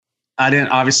I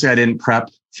didn't prep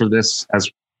for this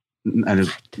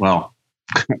well,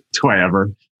 do I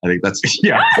ever? I think that's,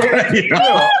 yeah.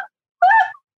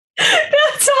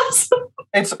 That's awesome.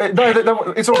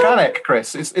 It's organic,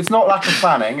 Chris. It's not lack of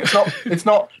planning. It's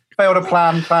not fail to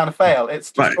plan to fail.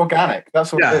 It's just organic.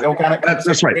 That's what organic.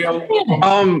 That's right.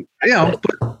 In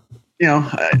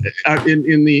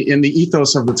the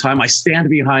ethos of the time, I stand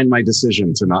behind my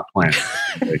decision to not plan.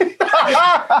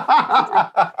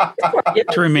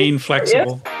 To remain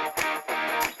flexible.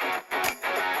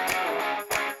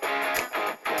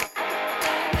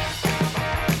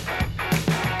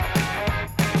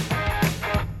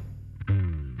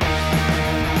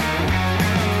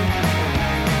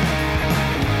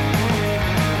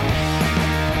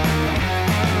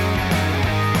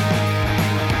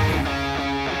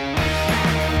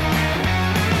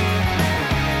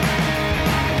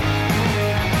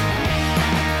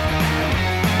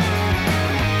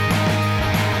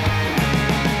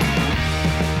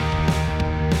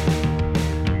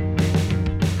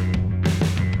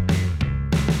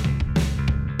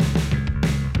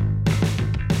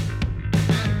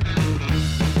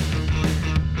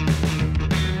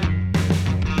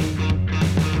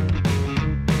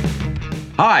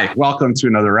 Hi, welcome to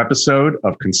another episode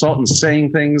of Consultants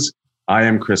Saying Things. I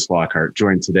am Chris Lockhart,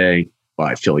 joined today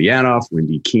by Phil Yanoff,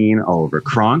 Wendy Keene, Oliver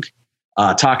Cronk,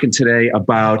 talking today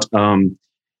about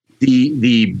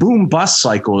the boom-bust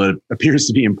cycle that appears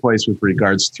to be in place with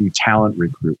regards to talent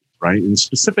recruitment, right? And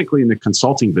specifically in the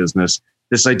consulting business,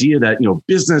 this idea that,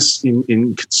 business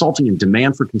in consulting and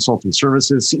demand for consulting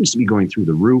services seems to be going through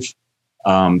the roof.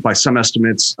 By some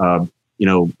estimates,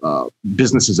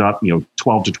 business is up,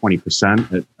 12 to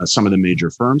 20% at some of the major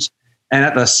firms. And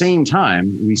at the same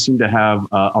time, we seem to have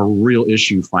a real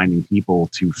issue finding people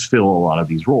to fill a lot of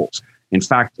these roles. In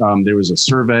fact, there was a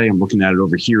survey, I'm looking at it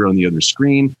over here on the other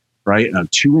screen, right?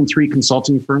 2 in 3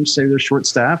 consulting firms say they're short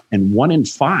staffed, and 1 in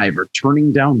 5 are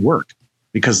turning down work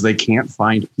because they can't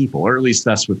find people, or at least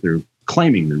that's what they're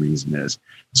claiming the reason is.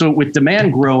 So with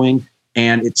demand growing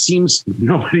and it seems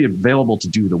nobody available to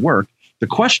do the work, the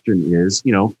question is,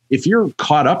 if you're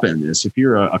caught up in this, if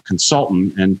you're a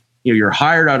consultant and you're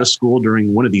hired out of school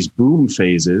during one of these boom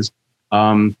phases,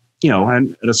 and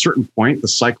at a certain point the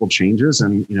cycle changes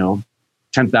and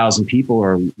 10,000 people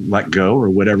are let go or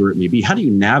whatever it may be. How do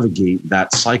you navigate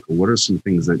that cycle? What are some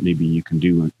things that maybe you can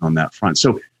do on that front?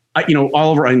 So,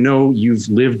 Oliver, I know you've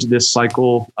lived this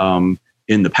cycle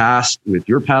in the past with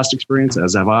your past experience,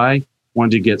 as have I.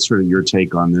 Wanted to get sort of your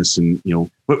take on this, and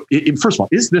but first of all,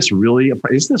 is this really a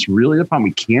problem?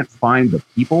 We can't find the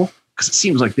people because it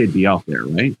seems like they'd be out there,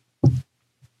 right?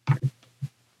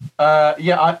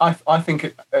 I think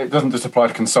it doesn't just apply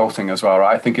to consulting as well,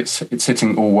 right? I think it's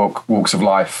hitting all walks of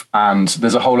life, and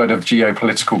there's a whole load of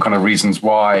geopolitical kind of reasons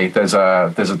why there's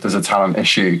a talent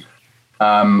issue,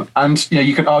 and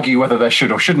you can argue whether there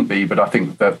should or shouldn't be, but I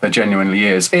think that there genuinely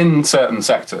is in certain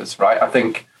sectors, right? I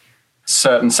think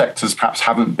certain sectors perhaps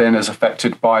haven't been as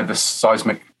affected by the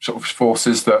seismic sort of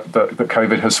forces that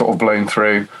COVID has sort of blown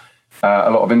through a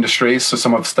lot of industries. So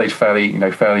some have stayed fairly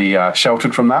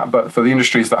sheltered from that. But for the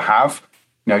industries that have,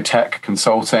 tech,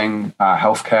 consulting,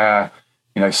 healthcare,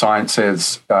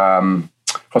 sciences,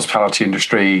 hospitality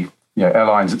industry,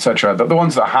 airlines, etc., the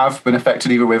ones that have been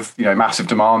affected either with massive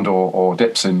demand or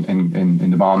dips in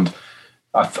demand,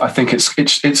 I think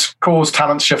it's caused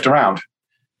talent to shift around.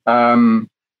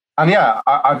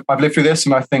 I've lived through this,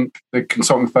 and I think the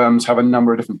consulting firms have a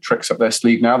number of different tricks up their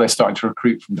sleeve now. They're starting to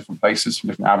recruit from different places, from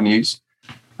different avenues.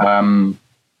 But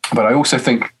I also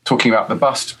think, talking about the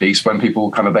bust piece, when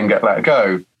people kind of then get let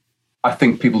go, I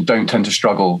think people don't tend to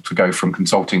struggle to go from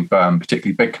consulting firm,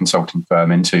 particularly big consulting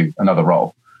firm, into another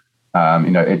role.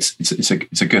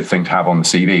 It's a good thing to have on the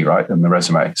CV, right, and the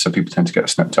resume. So people tend to get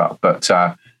snipped up. But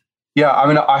I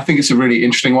think it's a really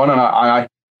interesting one, and I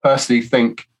personally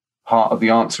think part of the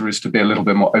answer is to be a little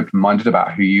bit more open-minded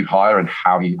about who you hire and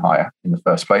how you hire in the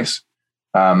first place.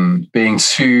 Filtering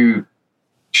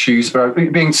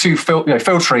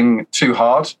too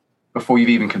hard before you've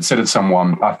even considered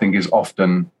someone, I think, is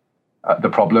often the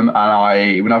problem.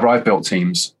 And whenever I've built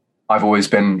teams, I've always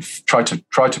been tried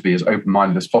to be as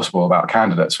open-minded as possible about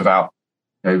candidates without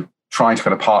trying to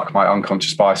kind of park my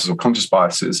unconscious biases or conscious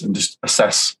biases and just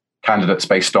assess candidates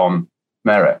based on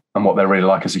merit and what they're really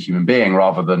like as a human being,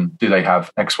 rather than do they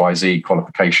have XYZ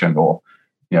qualification or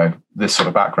this sort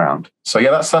of background. So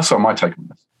that's sort of my take on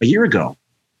this. A year ago,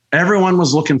 everyone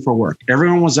was looking for work.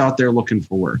 Everyone was out there looking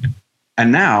for work,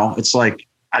 and now it's like,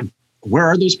 where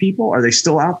are those people? Are they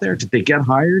still out there? Did they get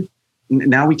hired?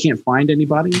 Now we can't find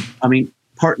anybody. I mean,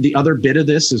 the other bit of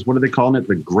this is, what are they calling it?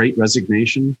 The Great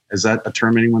Resignation. Is that a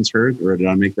term anyone's heard, or did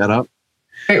I make that up?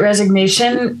 Great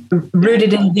resignation,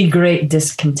 rooted in the great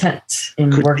discontent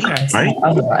in workplace, right?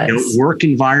 Otherwise, Work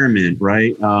environment,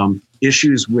 right?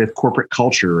 Issues with corporate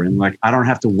culture, and like, I don't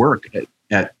have to work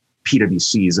at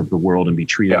PwCs of the world and be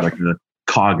treated like a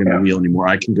cog in the wheel anymore.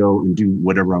 I can go and do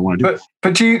whatever I want to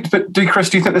do. But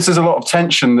Chris, do you think this is a lot of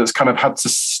tension that's kind of had to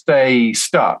stay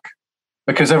stuck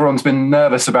because everyone's been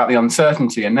nervous about the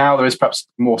uncertainty, and now there is perhaps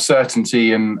more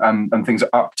certainty and things are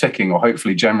upticking, or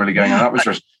hopefully generally going on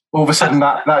upwards? All of a sudden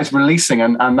that is releasing,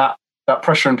 and that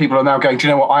pressure, and people are now going, do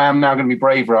you know what? I am now going to be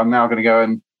braver. I'm now going to go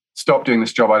and stop doing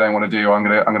this job I don't want to do. I'm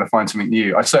going to find something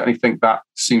new. I certainly think that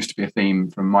seems to be a theme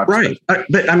from my perspective. Right.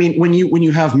 But I mean, when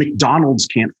you have McDonald's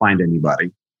can't find anybody,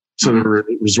 so they're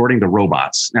resorting to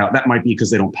robots. Now that might be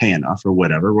because they don't pay enough or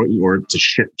whatever, or it's a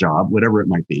shit job, whatever it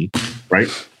might be, right?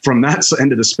 From that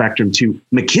end of the spectrum to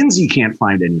McKinsey can't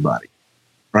find anybody.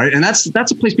 Right. And that's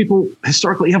a place people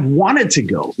historically have wanted to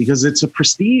go because it's a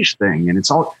prestige thing. And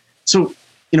it's all, so,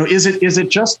 is it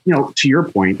just, to your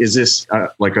point, is this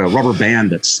like a rubber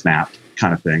band that's snapped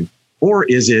kind of thing? Or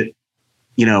is it,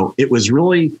 it was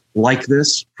really like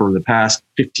this for the past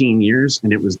 15 years,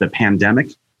 and it was the pandemic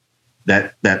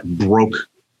that broke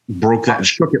that,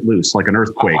 shook it loose like an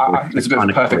earthquake. I think there's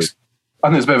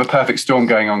a bit of a perfect storm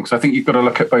going on, because I think you've got to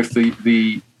look at both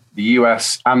the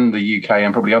US and the UK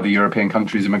and probably other European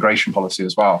countries' immigration policy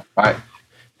as well, right?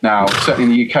 Now, certainly in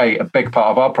the UK, a big part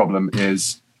of our problem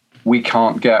is we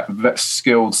can't get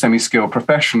skilled, semi-skilled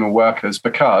professional workers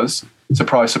because,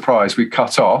 surprise, surprise, we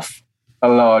cut off a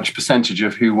large percentage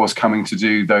of who was coming to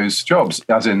do those jobs,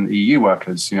 as in EU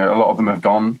workers. A lot of them have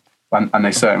gone, and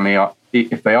they certainly are,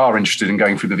 if they are interested in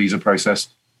going through the visa process,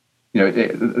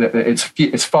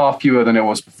 it's far fewer than it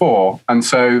was before. And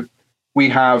so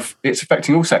it's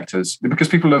affecting all sectors, because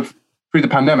people have, through the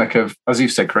pandemic, as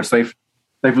you've said, Chris, they've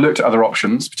looked at other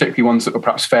options, particularly ones that were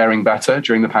perhaps faring better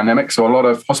during the pandemic. So a lot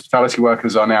of hospitality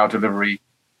workers are now delivery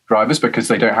drivers because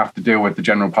they don't have to deal with the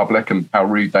general public and how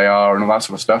rude they are and all that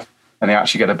sort of stuff. And they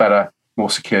actually get a better, more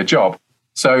secure job.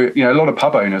 So, a lot of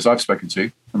pub owners I've spoken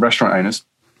to, and restaurant owners,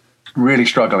 really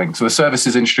struggling. So the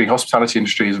services industry, hospitality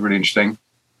industry is really interesting.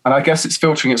 And I guess it's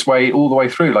filtering its way all the way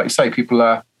through. Like you say, people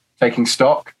are taking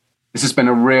stock. This has been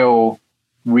a real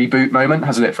reboot moment,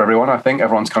 hasn't it, for everyone? I think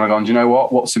everyone's kind of gone, do you know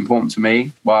what? What's important to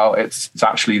me? Well, it's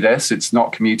actually this. It's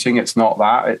not commuting. It's not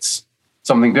that. It's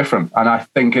something different. And I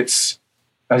think it's,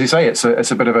 as you say, it's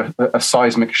a bit of a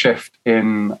seismic shift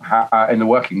in the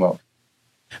working world.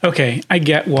 Okay, I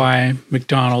get why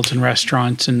McDonald's and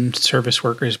restaurants and service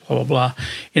workers, blah, blah,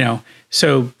 blah.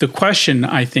 So the question,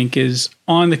 I think, is,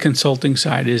 on the consulting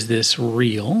side, is this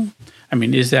real? I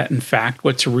mean, is that in fact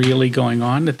what's really going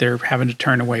on, that they're having to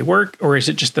turn away work, or is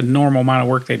it just the normal amount of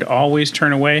work they'd always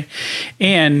turn away?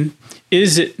 And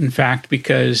is it in fact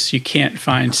because you can't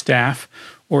find staff,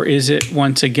 or is it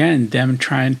once again them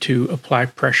trying to apply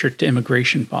pressure to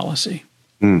immigration policy?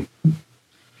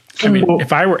 I mean,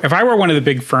 if I were one of the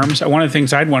big firms, one of the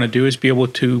things I'd want to do is be able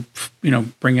to,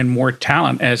 bring in more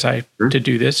talent to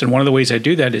do this. And one of the ways I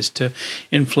do that is to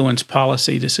influence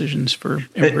policy decisions for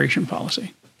immigration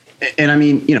policy. And I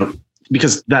mean,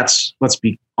 because let's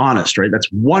be honest, right?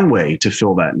 That's one way to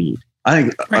fill that need. I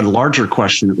think a larger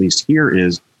question, at least here,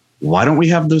 is why don't we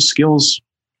have those skills?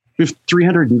 We have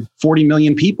 340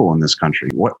 million people in this country.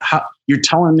 How you're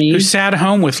telling me? Who sat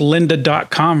home with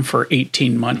lynda.com for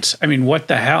 18 months? I mean, what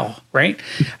the hell, right?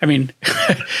 I mean,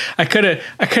 I could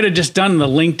have just done the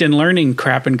LinkedIn learning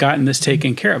crap and gotten this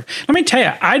taken care of. Let me tell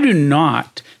you, I do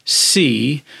not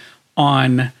see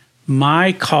on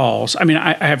my calls. I mean,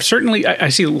 I have certainly, I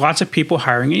see lots of people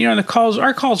hiring, and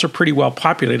our calls are pretty well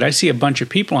populated. I see a bunch of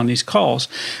people on these calls.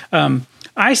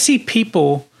 I see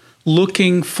people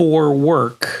looking for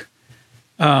work.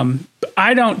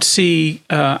 I don't see,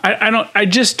 I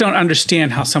just don't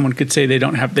understand how someone could say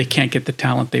they can't get the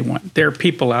talent they want. There are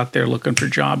people out there looking for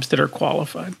jobs that are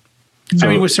qualified. I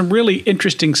mean, with some really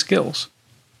interesting skills.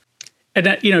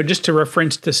 And just to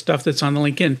reference the stuff that's on the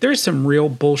LinkedIn, there's some real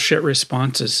bullshit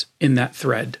responses in that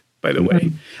thread, by the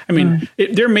way. I mean,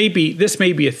 this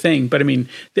may be a thing, but I mean,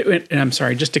 and I'm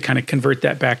sorry, just to kind of convert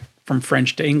that back from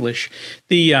French to English,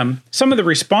 some of the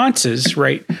responses,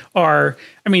 right, are,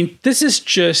 I mean, this is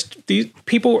just, these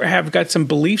people have got some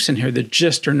beliefs in here that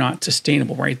just are not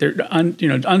sustainable, right? They're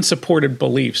unsupported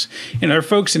beliefs. And there are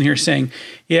folks in here saying,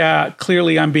 yeah,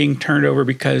 clearly I'm being turned over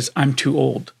because I'm too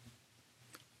old.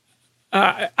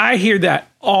 I hear that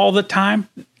all the time,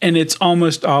 and it's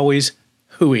almost always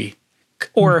hooey,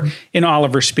 or in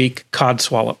Oliver speak,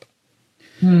 codswallop.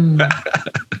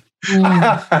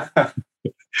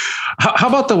 How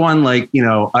about the one like,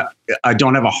 I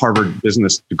don't have a Harvard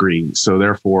business degree, so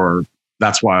therefore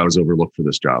that's why I was overlooked for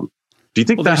this job. Do you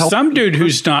think that there's helps? some dude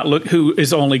who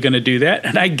is only going to do that,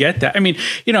 and I get that. I mean,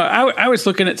 I was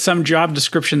looking at some job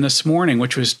description this morning,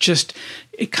 which was just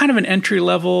kind of an entry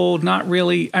level, not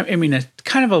really. I mean, a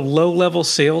kind of a low level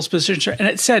sales position, and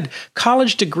it said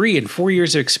college degree and 4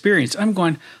 years of experience. I'm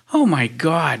going, oh my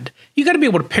God, you got to be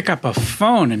able to pick up a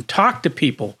phone and talk to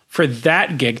people for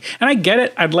that gig. And I get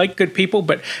it. I'd like good people,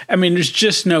 but I mean, there's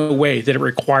just no way that it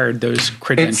required those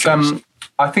credentials.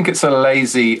 I think it's a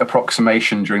lazy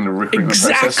approximation during the recruitment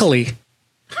process. Exactly.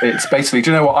 It's basically, do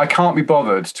you know what? I can't be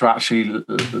bothered to actually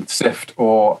sift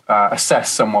or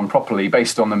assess someone properly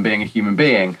based on them being a human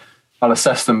being. I'll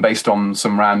assess them based on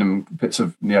some random bits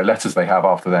of letters they have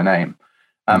after their name.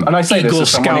 And I say Eagle this as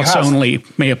someone who Scouts has, only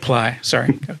may apply. Sorry.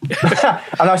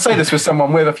 and I say this with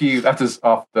someone with a few letters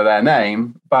after their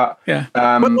name, but yeah.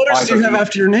 What letters do you have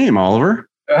after your name, Oliver?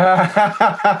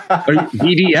 Are you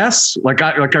BDS? Like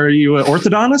are you an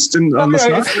orthodontist on the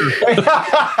snuff?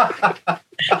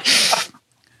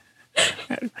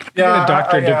 Yeah, a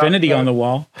Doctor of Divinity on the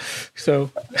wall.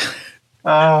 So,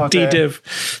 D-Div.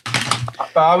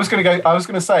 I was going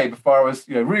to say before I was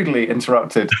rudely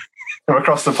interrupted from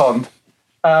across the pond.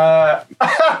 I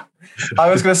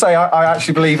was going to say I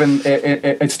actually believe in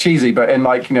it's cheesy, but in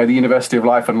the University of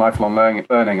Life and lifelong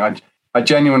learning, I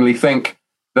genuinely think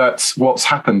that what's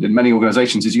happened in many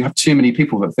organizations is you have too many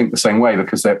people that think the same way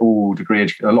because they're all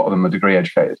a lot of them are degree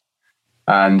educated.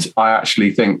 And I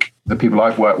actually think the people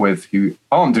I've worked with who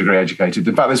aren't degree educated,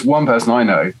 in fact, there's one person I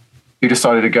know who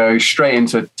decided to go straight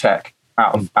into tech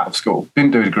out of school,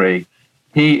 didn't do a degree.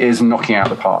 He is knocking out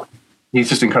the park. He's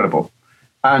just incredible.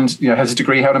 And has a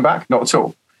degree held him back? Not at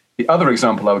all. The other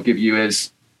example I would give you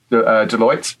is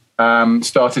Deloitte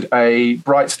started a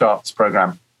Bright Starts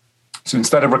program. So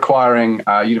instead of requiring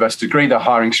a university degree, they're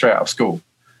hiring straight out of school.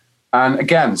 And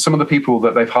again, some of the people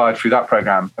that they've hired through that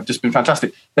program have just been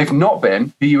fantastic. They've not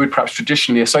been who you would perhaps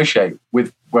traditionally associate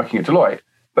with working at Deloitte,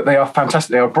 but they are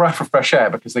fantastic. They are a breath of fresh air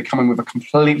because they come in with a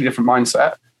completely different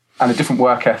mindset and a different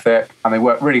work ethic, and they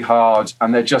work really hard,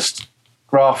 and they're just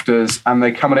grafters, and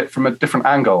they come at it from a different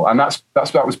angle. And that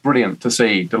was brilliant to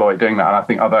see Deloitte doing that. And I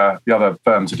think the other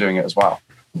firms are doing it as well.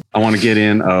 I want to get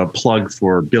in a plug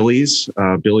for Billy's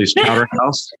Powder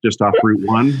House, just off Route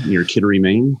 1 near Kittery,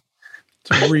 Maine.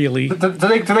 Really? Do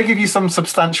they give you some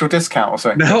substantial discount or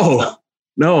something?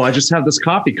 No, I just have this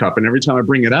coffee cup, and every time I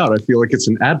bring it out, I feel like it's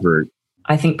an advert.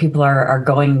 I think people are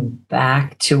going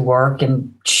back to work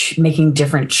and making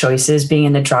different choices, being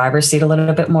in the driver's seat a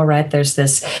little bit more, right? There's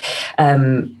this,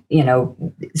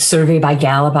 survey by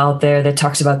Gallup out there that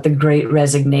talks about the great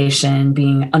resignation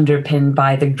being underpinned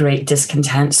by the great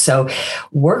discontent. So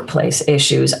workplace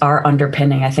issues are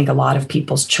underpinning, I think, a lot of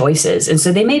people's choices. And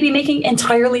so they may be making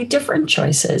entirely different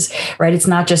choices, right? It's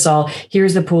not just all,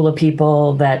 here's the pool of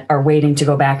people that are waiting to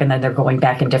go back and then they're going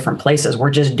back in different places. We're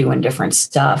just doing different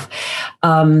stuff.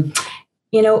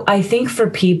 I think for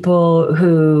people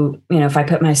who, if I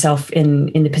put myself in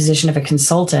the position of a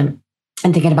consultant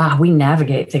and thinking about how we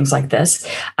navigate things like this,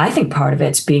 I think part of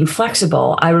it's being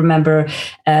flexible. I remember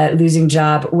losing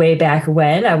job way back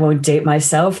when. I won't date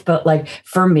myself, but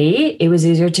for me, it was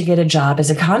easier to get a job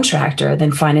as a contractor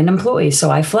than find an employee.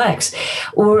 So I flex.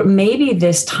 Or maybe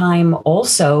this time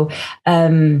also,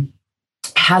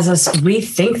 has us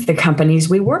rethink the companies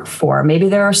we work for. Maybe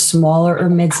there are smaller or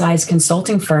mid-sized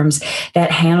consulting firms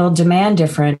that handle demand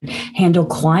different, handle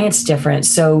clients different.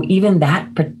 So even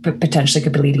that potentially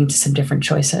could be leading to some different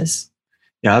choices.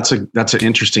 Yeah, that's an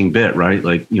interesting bit, right?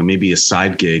 Maybe a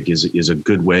side gig is a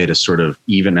good way to sort of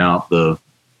even out the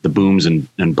booms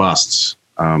and busts.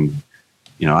 I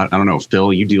don't know,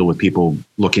 Phil, you deal with people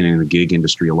looking in the gig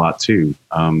industry a lot too.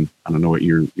 I don't know what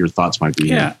your thoughts might be.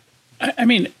 Yeah. I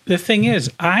mean, the thing is,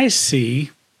 I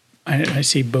see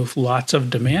both lots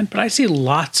of demand, but I see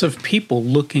lots of people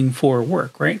looking for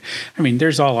work, right? I mean,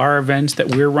 there's all our events that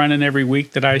we're running every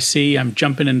week that I see. I'm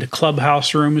jumping into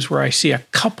clubhouse rooms where I see a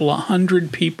couple of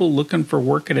hundred people looking for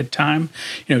work at a time,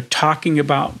 talking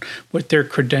about what their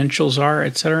credentials are,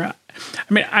 et cetera.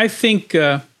 I mean, I think,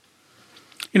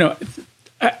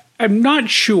 I'm not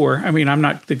sure. I mean, I'm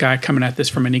not the guy coming at this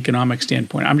from an economic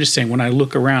standpoint. I'm just saying when I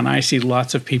look around, I see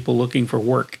lots of people looking for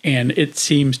work. And it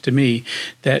seems to me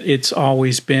that it's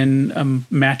always been a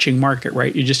matching market,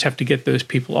 right? You just have to get those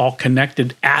people all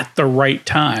connected at the right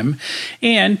time.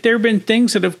 And there have been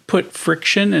things that have put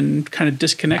friction and kind of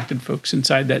disconnected folks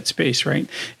inside that space, right?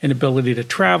 Inability to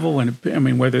travel. And I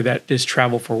mean, whether that is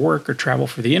travel for work or travel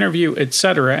for the interview, et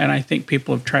cetera. And I think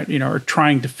people have tried, are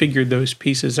trying to figure those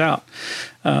pieces out.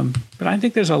 But I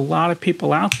think there's a lot of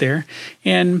people out there,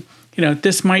 and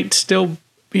this might still,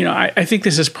 I think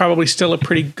this is probably still a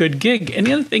pretty good gig. And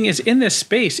the other thing is, in this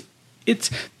space,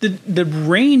 it's the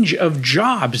range of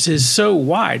jobs is so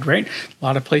wide, right? A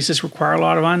lot of places require a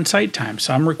lot of on-site time.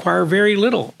 Some require very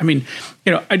little. I mean,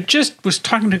 I just was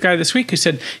talking to a guy this week who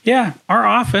said, yeah, our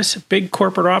office, big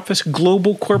corporate office,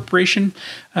 global corporation,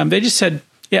 they just said,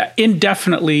 yeah,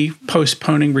 indefinitely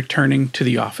postponing returning to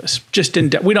the office.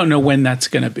 We don't know when that's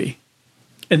going to be.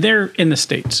 And they're in the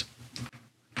States.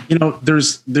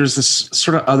 There's this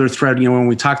sort of other thread, when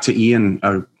we talked to Ian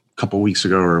a couple of weeks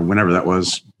ago, or whenever that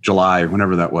was, July,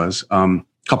 whenever that was, a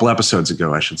couple episodes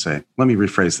ago, I should say. Let me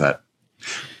rephrase that.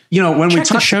 When Check we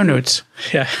talk the show notes.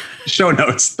 Yeah. Show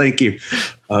notes. Thank you.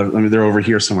 They're over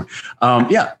here somewhere.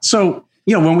 So,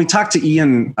 when we talked to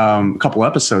Ian a couple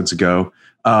episodes ago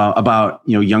about,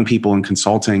 young people in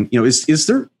consulting, is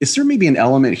there maybe an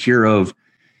element here of,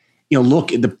 look,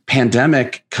 the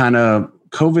pandemic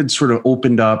COVID sort of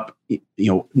opened up,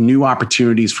 new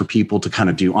opportunities for people to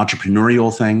kind of do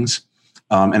entrepreneurial things.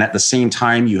 And at the same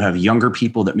time, you have younger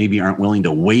people that maybe aren't willing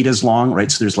to wait as long,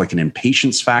 right? So there's like an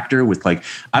impatience factor with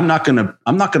I'm not going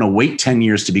to wait 10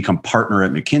 years to become partner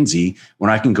at McKinsey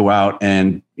when I can go out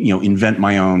and, invent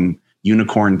my own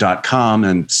unicorn.com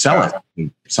and sell it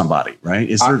to somebody, right?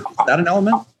 Is that an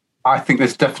element? I think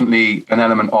there's definitely an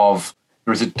element of,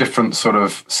 there is a different sort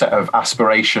of set of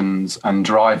aspirations and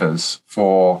drivers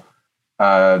for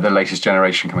the latest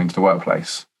generation coming to the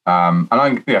workplace. And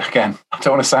again, I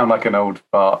don't want to sound like an old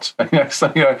fart,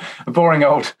 a boring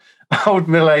old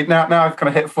middle-aged. Now I've kind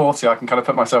of hit 40, I can kind of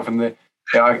put myself in the,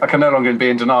 I can no longer be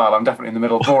in denial. I'm definitely in the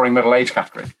boring middle-age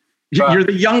category. But, you're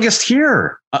the youngest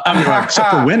here. Except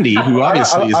for Wendy, who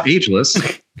obviously is ageless.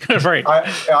 Right.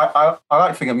 I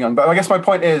like to think I'm young, but I guess my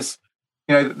point is,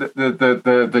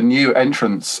 the new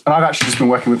entrants, and I've actually just been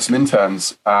working with some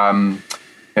interns, some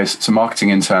marketing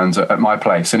interns at my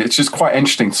place, and it's just quite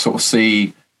interesting to sort of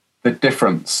see the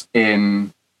difference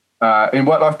in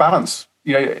work-life balance.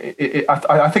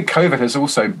 I think COVID has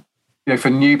also, for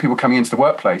new people coming into the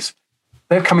workplace,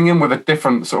 they're coming in with a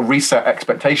different sort of reset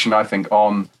expectation, I think,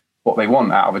 on what they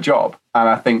want out of a job. And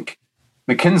I think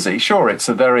McKinsey, sure, it's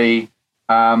a very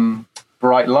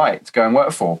bright light to go and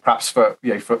work for. Perhaps for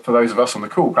those of us on the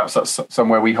call, perhaps that's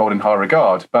somewhere we hold in high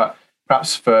regard. But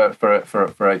perhaps for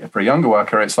a younger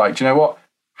worker, it's like, do you know what?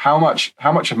 How much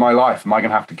of my life am I going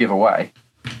to have to give away?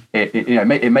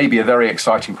 It may be a very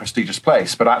exciting, prestigious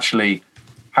place, but actually,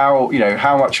 how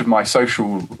much of my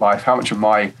social life, how much of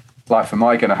my life am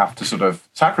I going to have to sort of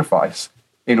sacrifice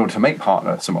in order to make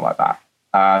partner somewhere like that?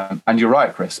 And you're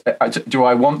right, Chris. Do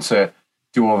I want to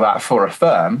do all of that for a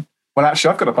firm? Well,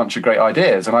 actually, I've got a bunch of great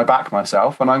ideas, and I back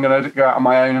myself, and I'm going to go out on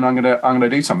my own, and I'm going to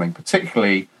do something.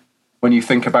 Particularly when you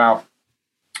think about,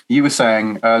 you were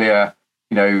saying earlier,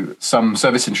 some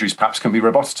service industries perhaps can be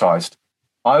roboticized.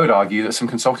 I would argue that some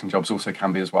consulting jobs also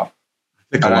can be as well.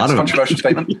 I think a lot of controversial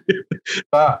statement,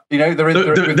 but there is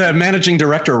the managing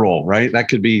director role, right? That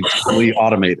could be fully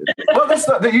automated. Well, that's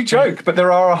not that you joke, but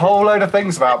there are a whole load of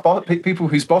things about people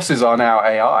whose bosses are now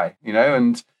AI.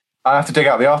 And I have to dig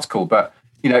out the article, but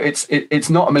it's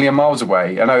not a million miles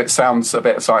away. I know it sounds a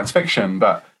bit science fiction,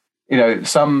 but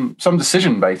some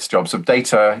decision-based jobs of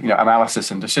data,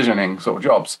 analysis and decisioning sort of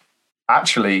jobs,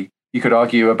 actually, you could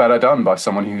argue are better done by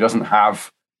someone who doesn't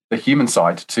have the human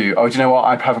side to, do you know what?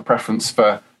 I have a preference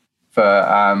for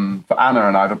Anna,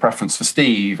 and I have a preference for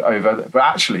Steve over. But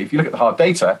actually, if you look at the hard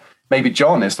data, maybe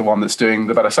John is the one that's doing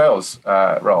the better sales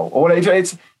role. Or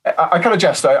it's I kind of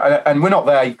jest, and we're not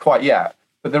there quite yet.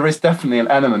 But there is definitely an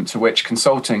element to which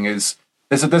consulting is.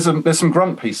 There's some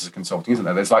grunt pieces of consulting, isn't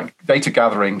there? There's like data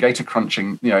gathering, data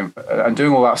crunching, and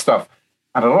doing all that stuff.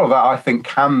 And a lot of that, I think,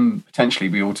 can potentially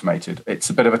be automated. It's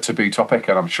a bit of a taboo topic,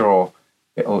 and I'm sure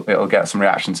it'll get some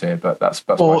reactions here. But that's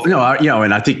well,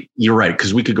 and I think you're right,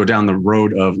 because we could go down the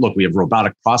road of, look, we have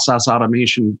robotic process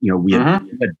automation. We have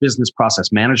business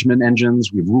process management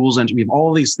engines. We have rules engine. We have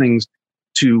all these things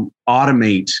to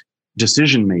automate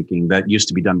decision making that used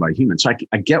to be done by humans. So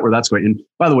I get where that's going. And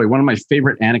by the way, one of my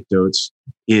favorite anecdotes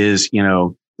is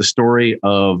the story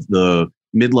of the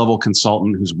mid-level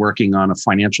consultant who's working on a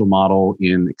financial model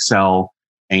in Excel,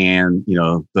 and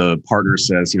the partner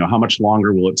says, how much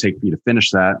longer will it take for you to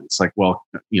finish that? It's like, well,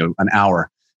 an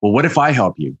hour. Well, what if I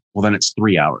help you? Well, then it's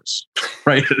 3 hours,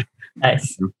 right?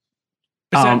 Nice.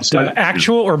 Is that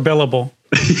actual or billable?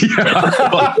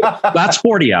 Well, that's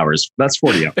 40 hours. That's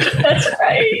 40 hours. That's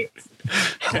right.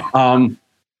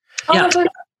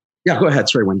 Yeah, go ahead.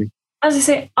 Sorry, Wendy. As I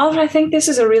say, Oliver, I think this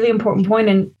is a really important point,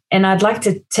 and I'd like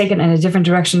to take it in a different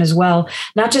direction as well.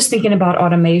 Not just thinking about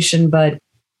automation, but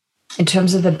in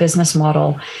terms of the business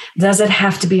model, does it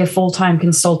have to be a full-time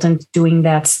consultant doing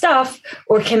that stuff?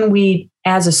 Or can we,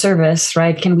 as a service,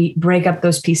 right, can we break up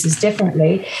those pieces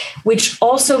differently? Which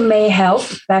also may help,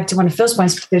 back to one of Phil's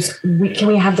points, can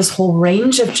we have this whole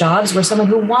range of jobs where someone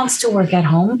who wants to work at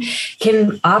home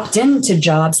can opt into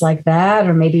jobs like that,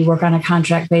 or maybe work on a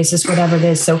contract basis, whatever it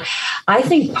is. So I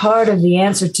think part of the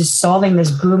answer to solving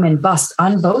this boom and bust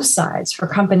on both sides, for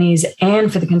companies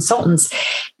and for the consultants,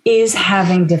 is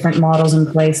having different models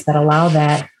in place that allow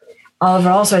that. Oliver,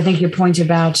 also, I think your point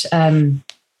about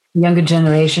younger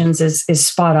generations is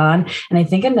spot on. And I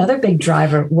think another big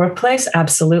driver, workplace,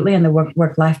 absolutely, and the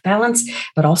work-life balance,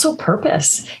 but also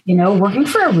purpose. You know, working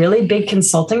for a really big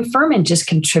consulting firm and just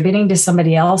contributing to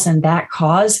somebody else and that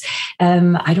cause,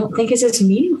 I don't think is as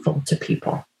meaningful to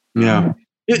people. Yeah.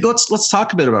 Let's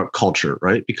talk a bit about culture,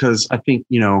 right? Because I think,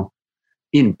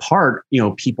 in part,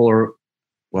 people are,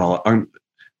 I'm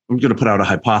going to put out a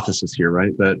hypothesis here,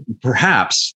 right? That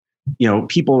perhaps,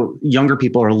 younger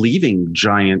people are leaving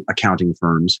giant accounting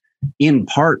firms in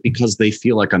part because they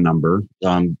feel like a number.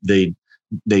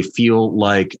 They feel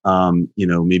like,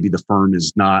 maybe the firm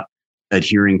is not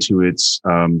adhering to its,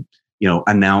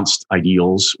 announced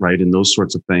ideals, right? And those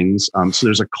sorts of things. So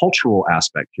there's a cultural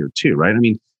aspect here too, right? I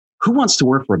mean, who wants to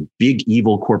work for a big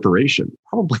evil corporation?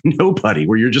 Probably nobody,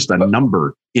 where you're just a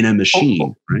number in a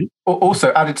machine, right?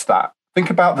 Also, added to that, think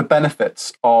about the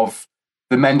benefits of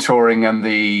the mentoring and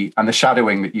the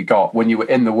shadowing that you got when you were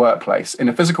in the workplace. In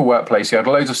a physical workplace, you had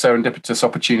loads of serendipitous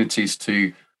opportunities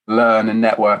to learn and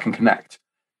network and connect.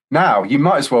 Now, you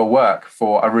might as well work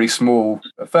for a really small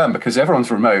firm because everyone's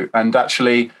remote, and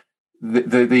actually the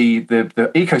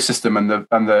ecosystem and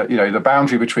the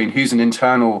boundary between who's an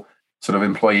internal sort of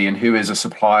employee and who is a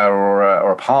supplier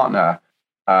or a partner,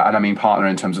 and I mean partner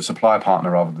in terms of supplier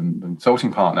partner rather than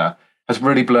consulting partner, has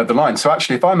really blurred the line. So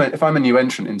actually, if I'm a new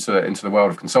entrant into the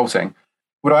world of consulting,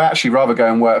 would I actually rather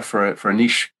go and work for a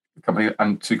niche company,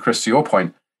 and to Chris, to your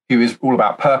point, who is all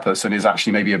about purpose and is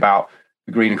actually maybe about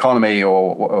the green economy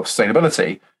or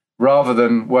sustainability, rather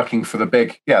than working for the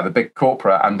big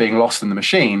corporate and being lost in the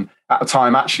machine at a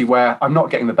time actually where I'm not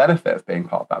getting the benefit of being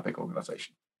part of that big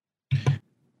organization.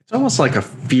 It's almost like a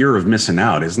fear of missing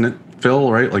out, isn't it, Phil?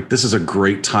 Right? Like, this is a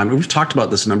great time. We've talked about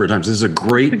this a number of times. This is a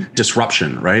great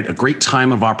disruption, right? A great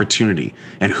time of opportunity.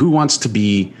 And who wants to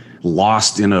be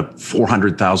lost in a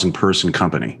 400,000 person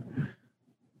company?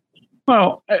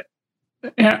 Well,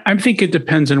 I think it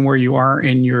depends on where you are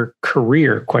in your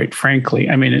career, quite frankly.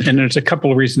 I mean, and there's a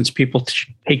couple of reasons people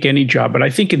take any job, but I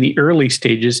think in the early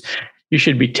stages, you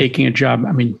should be taking a job.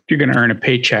 I mean, you're going to earn a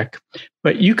paycheck,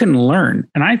 but you can learn.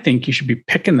 And I think you should be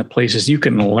picking the places you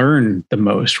can learn the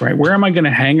most, right? Where am I going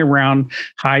to hang around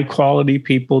high quality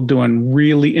people doing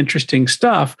really interesting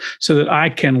stuff so that I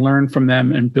can learn from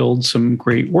them and build some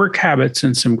great work habits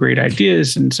and some great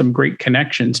ideas and some great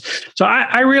connections. So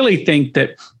I really think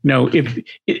that,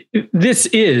 this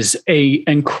is an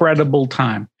incredible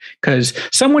time, because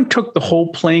someone took the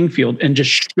whole playing field and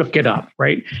just shook it up,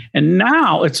 right? And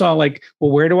now it's all like, well,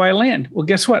 where do I land? Well,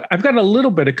 guess what? I've got a little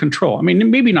bit of control. I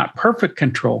mean, maybe not perfect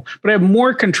control, but I have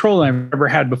more control than I've ever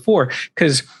had before,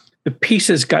 because the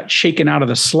pieces got shaken out of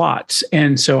the slots.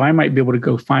 And so I might be able to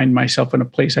go find myself in a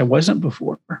place I wasn't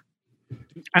before.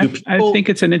 I think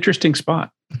it's an interesting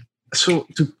spot. So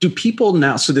do people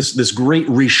now, so this great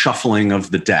reshuffling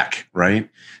of the deck, right?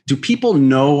 Do people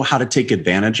know how to take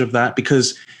advantage of that?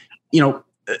 Because,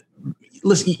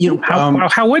 listen,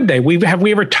 how would they? Have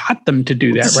we ever taught them to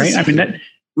do that, right? I mean,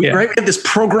 right? We have this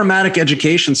programmatic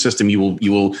education system. You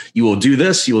will do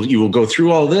this. You will go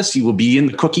through all this. You will be in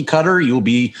the cookie cutter. You will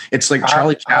be. It's like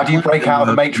Charlie Chaplin. How do you break out of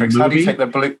the matrix? How do you take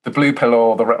the blue pill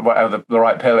or whatever the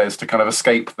right pill is to kind of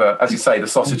escape as you say, the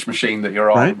sausage machine that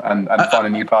you're on, right? and find a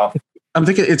new path? I'm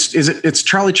thinking it's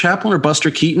Charlie Chaplin or Buster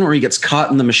Keaton, where he gets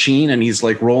caught in the machine and he's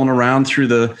like rolling around through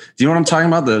do you know what I'm talking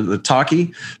about? The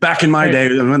talkie back in my day,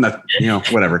 when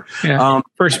whatever. Yeah.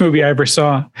 First movie I ever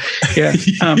saw. Yeah.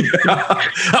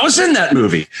 I was in that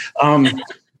movie.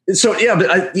 So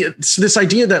it's this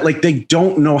idea that like they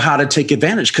don't know how to take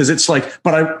advantage, because it's like,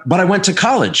 but I went to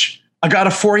college. I got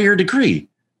a 4-year degree.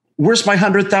 Where's my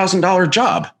 $100,000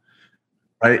 job?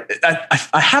 Right.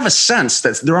 I have a sense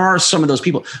that there are some of those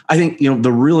people. I think,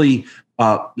 the really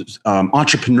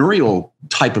entrepreneurial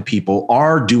type of people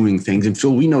are doing things. And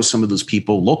Phil, we know some of those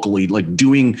people locally, like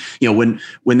doing, when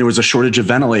there was a shortage of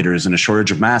ventilators and a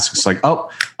shortage of masks, it's like, oh,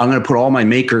 I'm going to put all my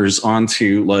makers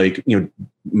onto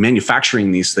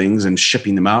manufacturing these things and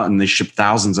shipping them out, and they ship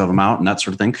thousands of them out and that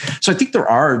sort of thing. So I think there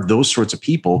are those sorts of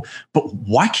people, but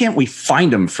why can't we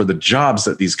find them for the jobs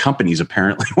that these companies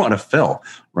apparently want to fill?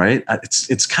 Right?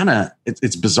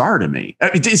 It's bizarre to me.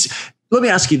 Let me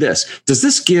ask you this. Does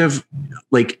this give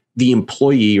the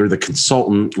employee or the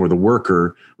consultant or the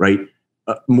worker, right,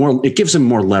 it gives them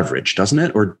more leverage, doesn't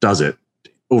it? Or does it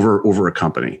over a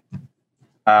company?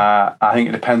 I think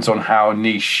it depends on how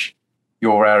niche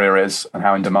your area is and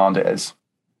how in demand it is.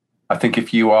 I think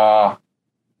if you are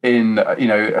in,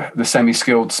 the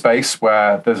semi-skilled space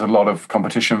where there's a lot of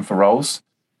competition for roles,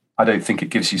 I don't think it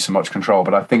gives you so much control.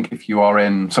 But I think if you are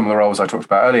in some of the roles I talked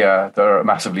about earlier that are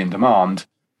massively in demand,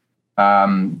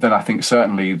 then I think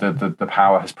certainly the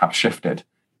power has perhaps shifted.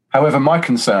 However, my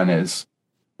concern is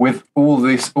with all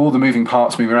the moving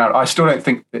parts moving around, I still don't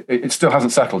think it still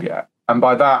hasn't settled yet. And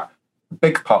by that, a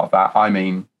big part of that, I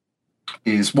mean,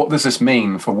 is what does this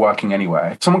mean for working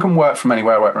anywhere? If someone can work from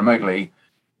anywhere, work remotely,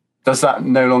 does that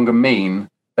no longer mean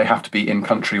they have to be in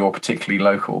country or particularly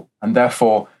local? And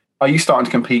therefore, are you starting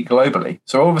to compete globally?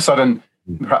 So all of a sudden,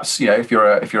 perhaps, if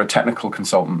you're a technical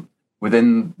consultant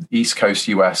within East Coast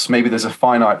US, maybe there's a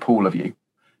finite pool of you.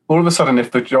 All of a sudden,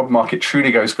 if the job market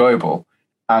truly goes global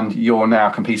and you're now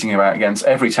competing against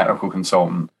every technical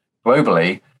consultant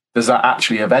globally, does that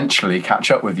actually eventually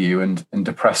catch up with you and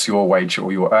depress your wage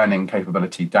or your earning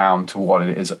capability down to what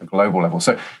it is at a global level?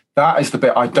 So that is the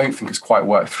bit I don't think has quite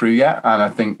worked through yet. And I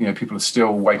think people are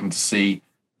still waiting to see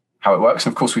how it works.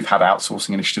 And of course, we've had outsourcing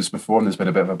initiatives before, and there's been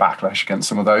a bit of a backlash against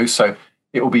some of those. So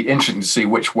it will be interesting to see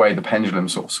which way the pendulum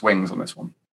sort of swings on this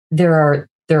one. There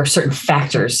are certain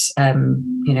factors,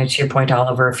 to your point,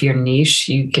 Oliver, if you're niche,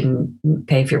 you can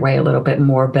pave your way a little bit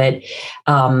more, but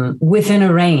within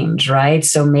a range, right?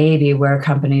 So maybe where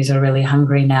companies are really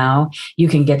hungry now, you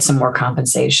can get some more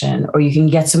compensation or you can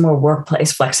get some more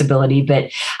workplace flexibility, but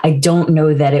I don't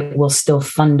know that it will still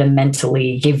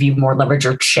fundamentally give you more leverage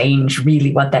or change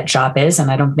really what that job is. And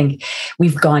I don't think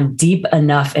we've gone deep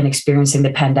enough in experiencing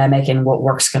the pandemic and what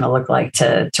work's going to look like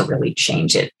to really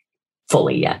change it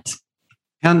fully yet.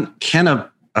 I'm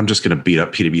just going to beat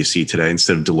up PwC today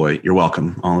instead of Deloitte. You're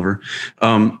can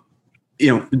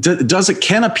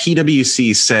a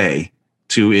PwC say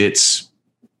to its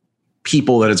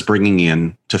people that it's bringing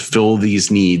in to fill these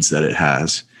needs that it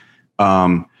has?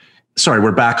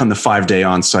 We're back on the 5-day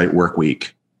on-site work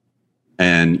week,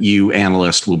 and you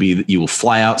analyst you will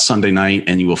fly out Sunday night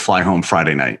and you will fly home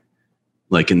Friday night,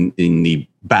 like in the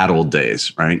bad old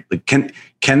days, right? Like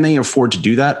can they afford to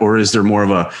do that? Or is there more of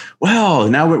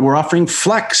now we're offering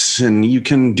flex and you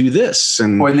can do this?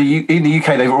 And well, in the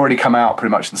UK, they've already come out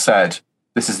pretty much and said,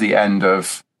 this is the end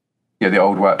of the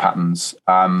old work patterns.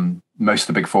 Most of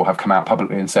the big four have come out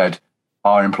publicly and said,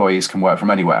 our employees can work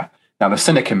from anywhere. Now, the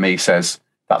cynic in me says,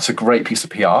 that's a great piece of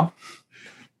PR.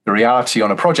 The reality on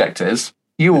a project is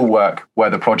you will work where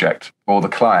the project or the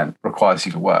client requires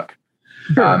you to work.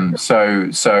 Sure.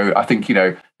 So I think,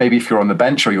 maybe if you're on the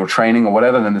bench or you're training or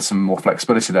whatever, then there's some more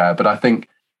flexibility there. But I think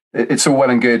it's all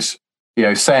well and good,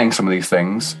 saying some of these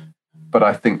things. But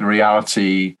I think the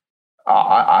reality,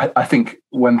 I think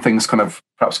when things kind of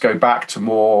perhaps go back to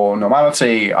more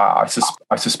normality, I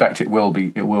suspect it will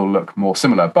look more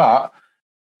similar. But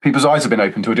people's eyes have been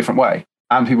opened to a different way.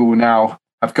 And people will now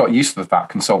have got used to the fact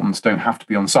consultants don't have to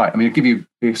be on site. I mean, to give you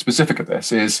a specific of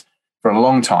this is for a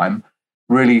long time,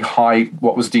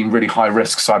 what was deemed really high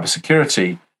risk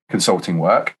cybersecurity consulting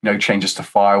work, changes to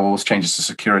firewalls, changes to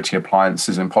security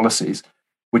appliances and policies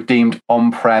were deemed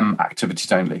on-prem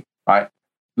activities only, right?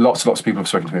 Lots of people have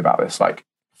spoken to me about this. Like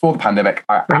before the pandemic,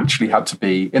 I actually had to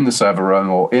be in the server room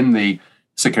or in the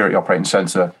security operating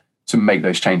center to make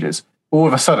those changes. All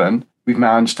of a sudden, we've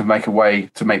managed to make a way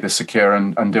to make this secure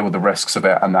and deal with the risks of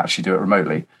it and actually do it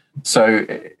remotely. So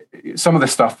some of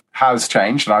this stuff has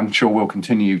changed, and I'm sure will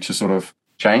continue to sort of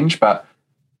change, but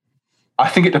I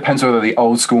think it depends whether the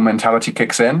old school mentality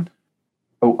kicks in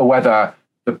or whether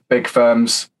the big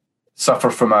firms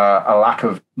suffer from a lack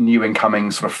of new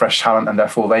incoming sort of fresh talent and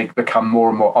therefore they become more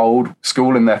and more old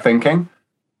school in their thinking,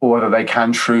 or whether they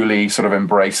can truly sort of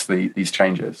embrace these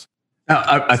changes.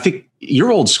 I think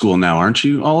you're old school now, aren't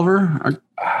you, Oliver?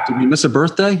 Did you miss a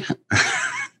birthday?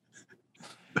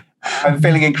 I'm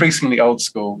feeling increasingly old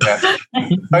school. Yeah.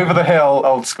 Over the hill,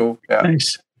 old school. Yeah.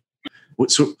 Nice.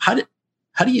 So how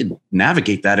do you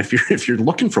navigate that if you're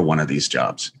looking for one of these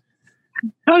jobs?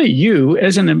 How do you,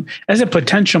 as a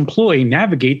potential employee,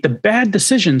 navigate the bad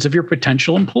decisions of your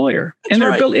potential employer and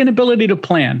their inability to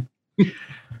plan?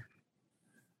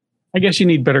 I guess you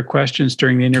need better questions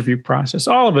during the interview process.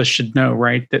 All of us should know,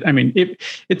 right? That, I mean,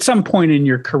 if at some point in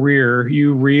your career,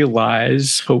 you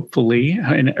realize, hopefully,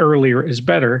 and earlier is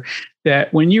better,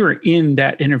 that when you are in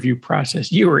that interview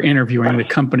process, you are interviewing the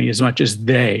company as much as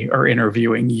they are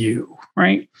interviewing you,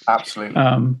 right?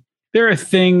 Absolutely. There are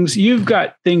things, you've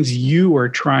got things you are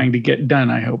trying to get done,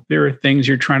 I hope. There are things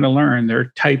you're trying to learn. There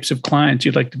are types of clients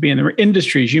you'd like to be in. There are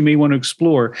industries you may want to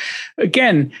explore.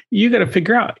 Again, you got to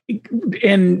figure out,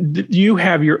 and you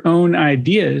have your own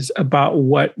ideas about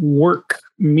what work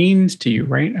means to you,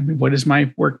 right? I mean, what is my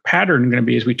work pattern going to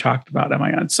be, as we talked about? Am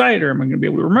I on site, or am I going to be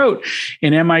able to remote?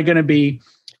 And am I going to be,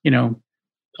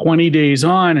 20 days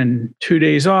on and 2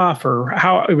 days off, or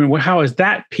how is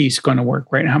that piece going to work,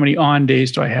 right? And how many on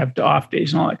days do I have to off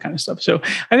days and all that kind of stuff? So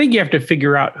I think you have to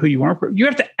figure out who you want to work with. You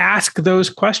have to ask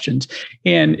those questions.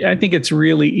 And I think it's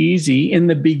really easy in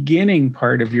the beginning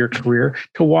part of your career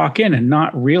to walk in and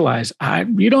not realize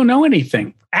you don't know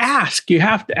anything. Ask. You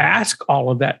have to ask all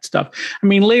of that stuff. I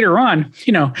mean, later on,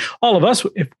 all of us,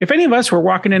 if any of us were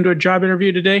walking into a job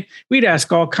interview today, we'd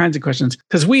ask all kinds of questions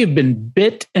because we have been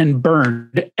bit and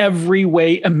burned every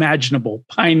way imaginable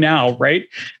by now, right?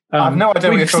 I have no idea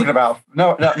what you're talking about.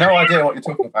 No idea what you're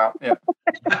talking about. Yeah.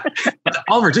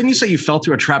 Oliver, didn't you say you fell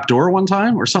through a trap door one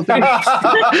time or something? Does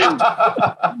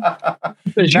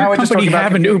your company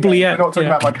have an oubliette? We're not talking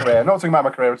about my career. I'm not talking about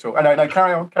my career at all. No,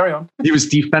 carry on. He was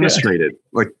defenestrated.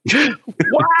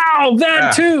 Wow,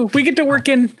 that too. We get to work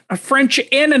in a French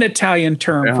and an Italian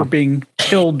term for being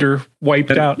killed or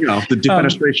wiped out. The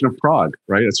defenestration of Prague,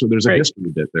 right? That's where there's a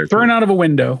history bit there. Thrown out of a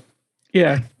window.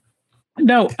 Yeah.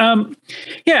 No.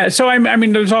 So I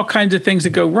mean, there's all kinds of things that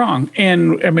go wrong,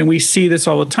 and I mean, we see this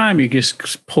all the time. You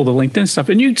just pull the LinkedIn stuff,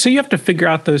 and so you have to figure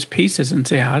out those pieces and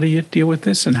say, how do you deal with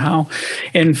this, and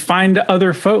find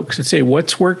other folks and say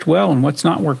what's worked well and what's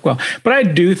not worked well. But I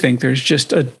do think there's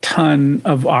just a ton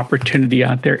of opportunity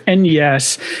out there, and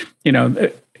yes,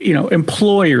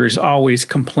 employers always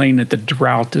complain that the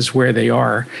drought is where they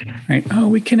are, right? Oh,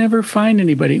 we can never find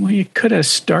anybody. Well, you could have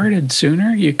started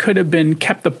sooner. You could have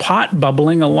kept the pot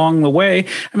bubbling along the way.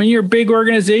 I mean, you're a big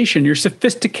organization. You're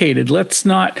sophisticated. Let's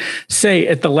not say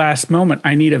at the last moment,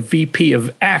 I need a VP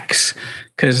of X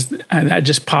because that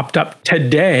just popped up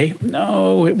today.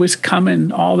 No, it was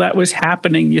coming. All that was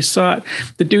happening. You saw it.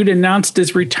 The dude announced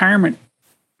his retirement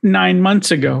 9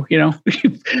 months ago.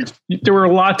 There were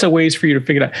lots of ways for you to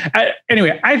figure it out.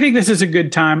 Anyway, I think this is a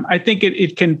good time. I think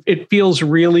it feels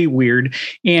really weird.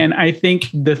 And I think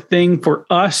the thing for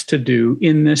us to do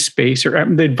in this space, or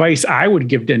the advice I would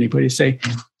give to anybody, is say,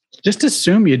 just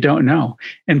assume you don't know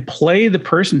and play the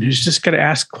person who's just going to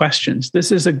ask questions.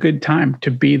 This is a good time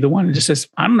to be the one who just says,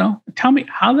 I don't know, tell me,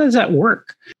 how does that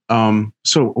work?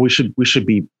 So we should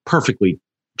be perfectly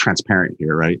transparent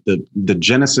here, right? The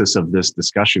genesis of this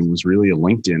discussion was really a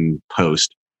LinkedIn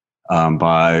post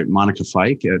by Monica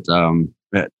Fike at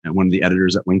one of the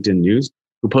editors at LinkedIn News,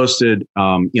 who posted,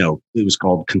 it was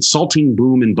called "Consulting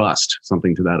Boom and Bust,"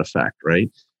 something to that effect,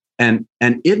 right? And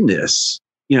in this,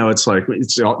 it's like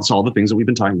it's all the things that we've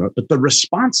been talking about, but the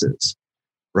responses,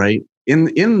 right,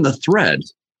 in the thread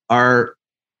are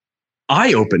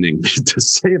eye-opening, to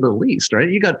say the least, right?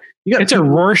 You got. It's a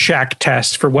Rorschach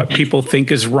test for what people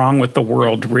think is wrong with the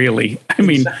world. Really, I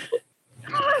mean,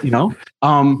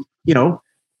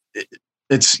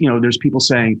 it's there's people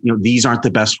saying these aren't the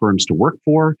best firms to work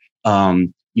for.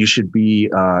 You should be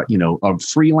a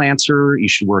freelancer. You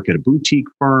should work at a boutique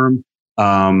firm.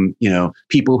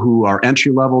 People who are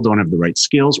entry level don't have the right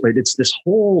skills, right? It's this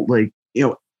whole right.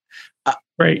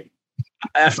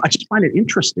 I just find it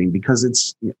interesting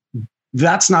because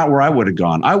that's not where I would have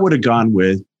gone. I would have gone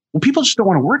with, well, people just don't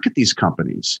want to work at these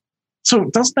companies. So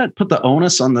doesn't that put the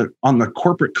onus on the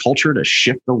corporate culture to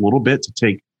shift a little bit, to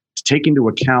take into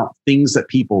account things that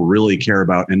people really care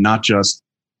about, and not just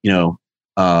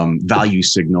value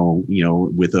signal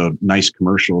with a nice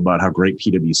commercial about how great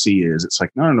PwC is? It's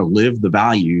like, no, live the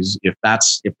values if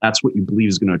that's what you believe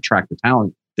is going to attract the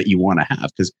talent that you want to have.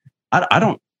 Because I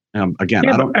don't.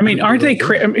 Aren't they?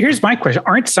 Here's my question: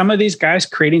 aren't some of these guys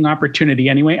creating opportunity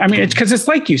anyway? I mean, it's because it's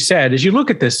like you said. As you look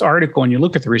at this article and you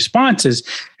look at the responses,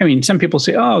 I mean, some people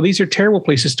say, "Oh, these are terrible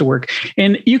places to work,"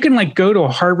 and you can go to a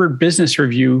Harvard Business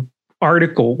Review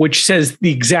article which says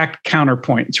the exact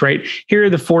counterpoints, right? Here are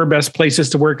the 4 best places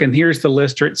to work, and here's the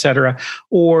list, or et cetera,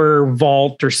 or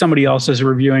Vault, or somebody else is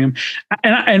reviewing them,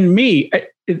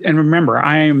 and remember,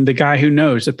 I am the guy who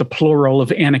knows that the plural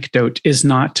of anecdote is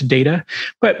not data,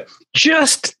 but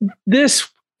just this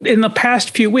in the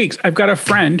past few weeks, I've got a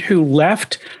friend who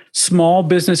left small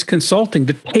business consulting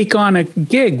to take on a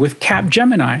gig with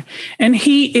Capgemini. And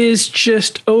he is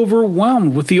just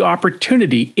overwhelmed with the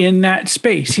opportunity in that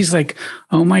space. He's like,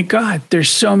 oh my God, there's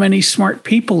so many smart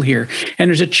people here. And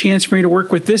there's a chance for me to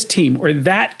work with this team or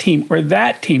that team or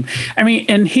that team. I mean,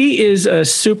 and he is a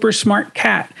super smart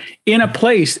cat in a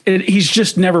place. He's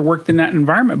just never worked in that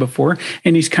environment before.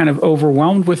 And he's kind of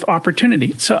overwhelmed with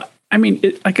opportunity. So, I mean,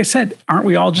 like I said, aren't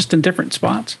we all just in different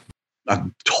spots? A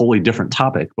totally different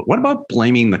topic, but what about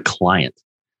blaming the client,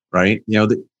 right?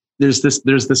 There's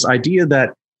this idea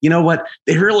that, you know what,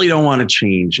 they really don't want to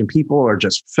change, and people are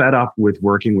just fed up with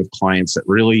working with clients that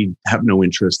really have no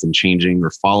interest in changing or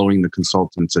following the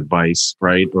consultant's advice,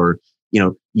 right? Or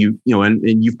and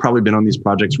you've probably been on these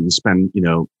projects where you spend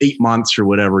 8 months or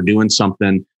whatever doing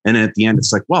something, and at the end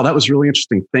it's like, wow, that was really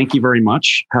interesting. Thank you very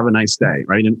much. Have a nice day,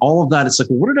 right? And all of that, it's like,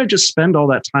 well, what did I just spend all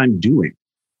that time doing?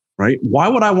 Right? Why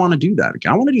would I want to do that?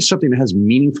 I want to do something that has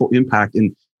meaningful impact.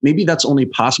 And maybe that's only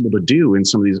possible to do in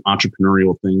some of these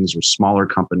entrepreneurial things or smaller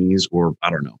companies or I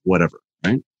don't know, whatever.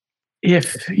 Right?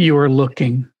 If you are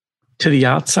looking to the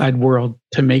outside world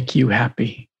to make you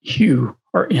happy, you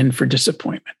are in for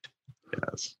disappointment.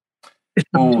 Yes.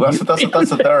 Oh,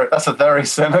 that's a very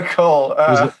cynical.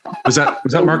 Was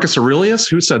that Marcus Aurelius?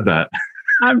 Who said that?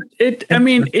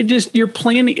 You're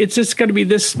planning. It's just got to be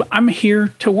this. I'm here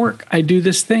to work. I do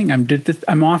this thing.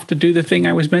 I'm off to do the thing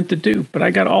I was meant to do, but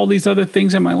I got all these other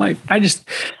things in my life. I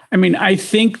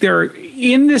think they're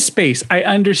in this space. I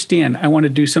understand. I want to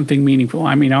do something meaningful.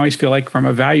 I always feel like from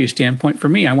a value standpoint, for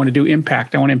me, I want to do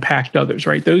impact. I want to impact others,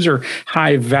 right? Those are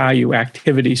high value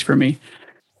activities for me.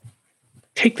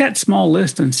 Take that small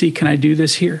list and see, can I do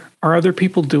this here? Are other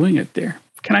people doing it there?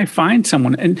 Can I find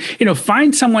someone and,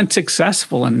 find someone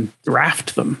successful and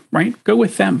draft them, right? Go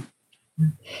with them.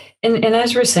 And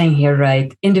as we're saying here,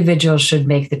 right, individuals should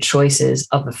make the choices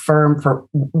of the firm for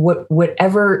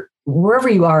wherever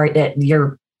you are at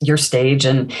your stage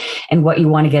and what you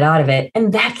want to get out of it.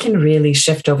 And that can really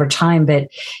shift over time. But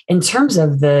in terms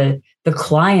of the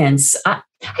clients,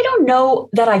 I don't know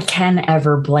that I can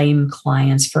ever blame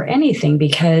clients for anything,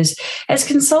 because as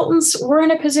consultants, we're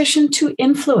in a position to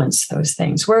influence those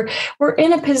things. We're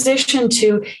in a position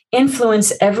to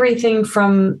influence everything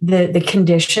from the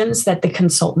conditions that the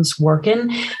consultants work in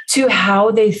to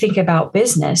how they think about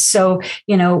business. So,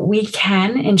 we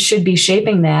can and should be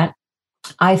shaping that.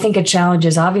 I think a challenge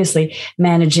is obviously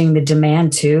managing the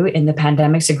demand too. In the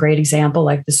pandemic's a great example,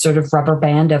 like the sort of rubber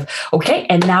band of, okay,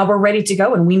 and now we're ready to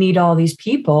go and we need all these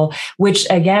people, which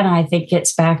again, I think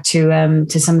gets back to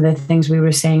some of the things we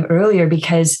were saying earlier,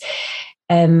 because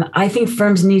I think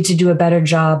firms need to do a better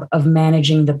job of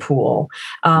managing the pool.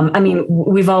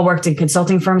 We've all worked in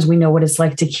consulting firms. We know what it's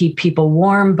like to keep people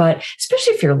warm, but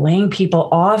especially if you're laying people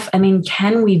off,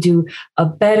 can we do a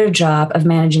better job of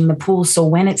managing the pool so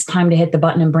when it's time to hit the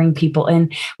button and bring people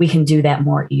in, we can do that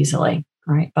more easily,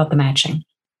 right? About the matching.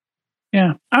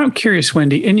 Yeah, I'm curious,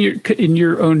 Wendy, in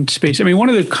your own space. One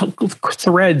of the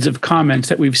threads of comments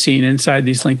that we've seen inside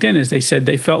these LinkedIn is they said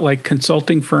they felt like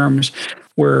consulting firms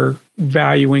were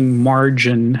valuing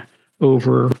margin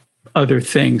over other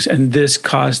things, and this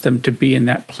caused them to be in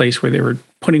that place where they were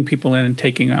putting people in and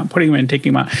taking them out, putting them in and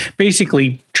taking them out,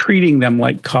 basically treating them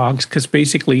like cogs, because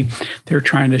basically they're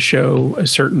trying to show a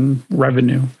certain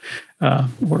revenue,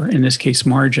 or in this case,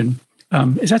 margin.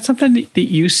 Is that something that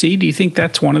you see? Do you think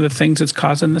that's one of the things that's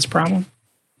causing this problem?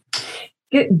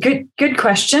 Good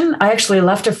question. I actually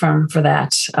left a firm for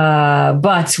that.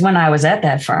 But when I was at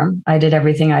that firm, I did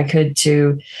everything I could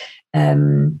to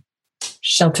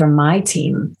shelter my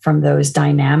team from those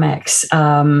dynamics.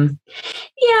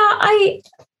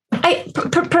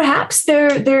 Perhaps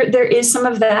there is some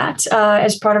of that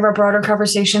as part of our broader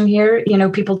conversation here.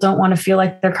 People don't want to feel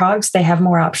like they're cogs. They have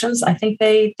more options. I think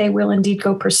they will indeed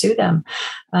go pursue them.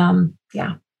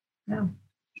 Yeah.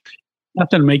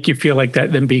 Nothing to make you feel like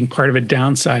that, them being part of a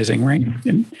downsizing, right?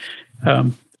 And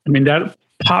that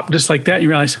popped just like that. You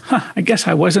realize, I guess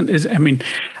I wasn't as, I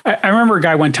remember a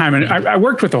guy one time, and I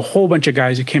worked with a whole bunch of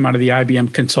guys who came out of the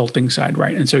IBM consulting side,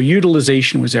 right? And so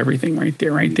utilization was everything right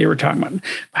there, right? They were talking about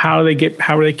how do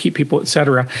they keep people, et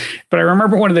cetera. But I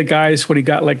remember one of the guys, when he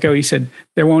got let go, he said,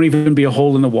 there won't even be a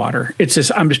hole in the water. It's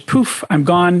just, I'm just poof, I'm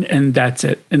gone, and that's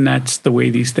it. And that's the way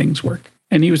these things work.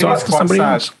 And he was off to somebody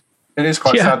else. It is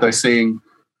quite sad though, seeing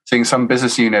some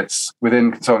business units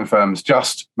within consulting firms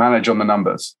just manage on the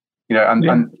numbers. And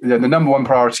the number one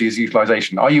priority is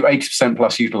utilization. Are you 80%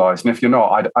 plus utilized? And if you're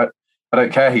not, I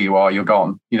don't care who you are, you're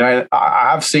gone. I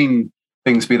have seen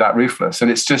things be that ruthless, and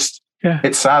it's just,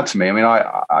 it's sad to me.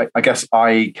 I guess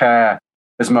I care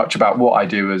as much about what I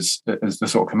do as the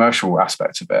sort of commercial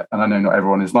aspect of it. And I know not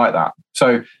everyone is like that.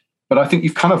 So, but I think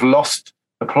you've kind of lost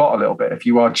the plot a little bit if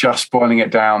you are just boiling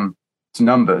it down to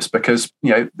numbers, because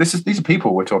these are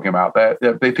people we're talking about.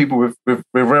 They're people with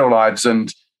real lives,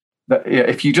 and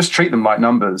if you just treat them like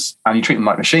numbers and you treat them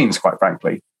like machines, quite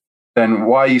frankly, then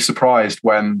why are you surprised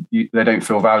when they don't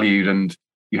feel valued and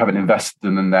you haven't invested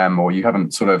in them, or you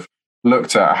haven't sort of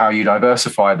looked at how you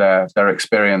diversify their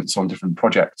experience on different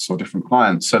projects or different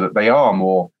clients so that they are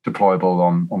more deployable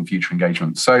on future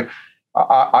engagements. So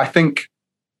I think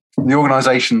the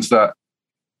organizations that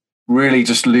really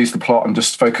just lose the plot and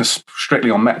just focus strictly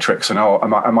on metrics and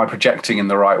am I projecting in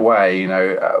the right way,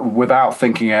 without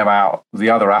thinking about the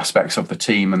other aspects of the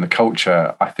team and the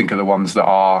culture, I think are the ones that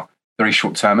are very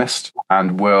short-termist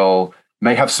and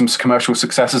may have some commercial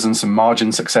successes and some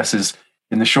margin successes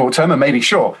in the short term, and maybe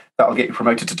sure that'll get you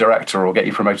promoted to director or get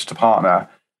you promoted to partner,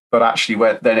 but actually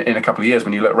then in a couple of years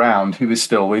when you look around, who is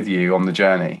still with you on the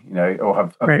journey, or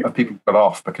have people got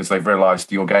off because they've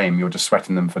realized your game, you're just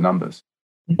sweating them for numbers.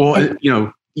 Well,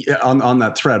 on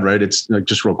that thread, right, it's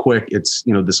just real quick, it's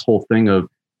this whole thing of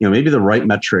maybe the right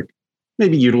metric,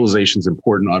 maybe utilization is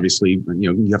important, obviously,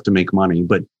 you have to make money,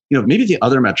 but maybe the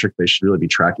other metric they should really be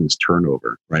tracking is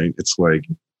turnover, right? It's like,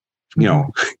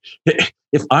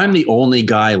 if I'm the only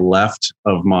guy left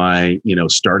of my,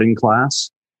 starting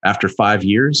class after 5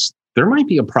 years, there might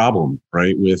be a problem,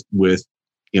 right? With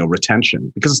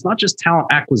retention, because it's not just talent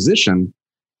acquisition,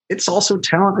 it's also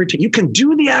talent retention. You can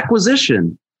do the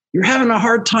acquisition. You're having a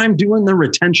hard time doing the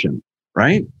retention,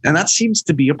 right? And that seems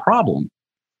to be a problem.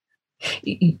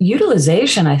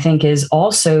 Utilization, I think, is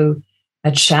also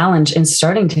a challenge and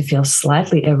starting to feel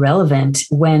slightly irrelevant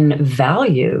when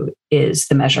value is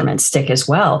the measurement stick as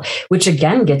well, which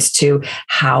again gets to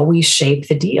how we shape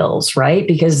the deals, right?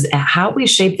 Because how we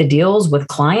shape the deals with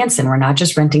clients, and we're not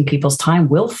just renting people's time,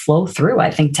 will flow through,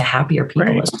 I think, to happier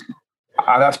people. Right.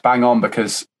 That's bang on,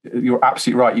 because you're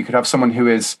absolutely right. You could have someone who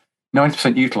is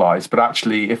 90% utilized, but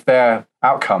actually if their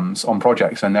outcomes on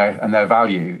projects and their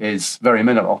value is very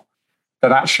minimal,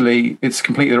 then actually it's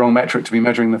completely the wrong metric to be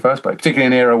measuring in the first place, particularly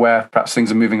in an era where perhaps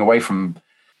things are moving away from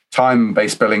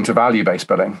time-based billing to value-based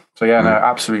billing. So no,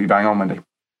 absolutely bang on, Wendy.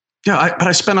 Yeah, but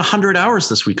I spent 100 hours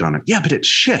this week on it. Yeah, but it's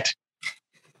shit,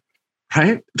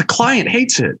 right? The client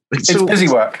hates it. It's busy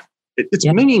work. It's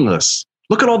meaningless.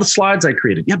 Look at all the slides I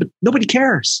created. Yeah, but nobody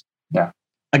cares. Yeah.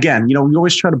 Again, we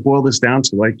always try to boil this down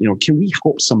to can we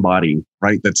help somebody,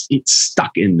 right, it's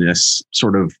stuck in this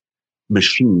sort of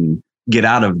machine, get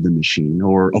out of the machine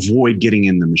or avoid getting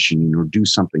in the machine or do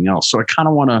something else. So I kind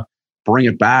of want to bring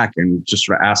it back and just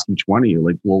sort of ask each one of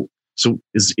you, so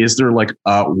is there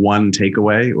one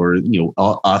takeaway or,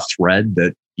 a thread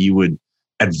that you would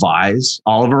advise,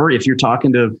 Oliver, if you're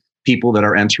talking to people that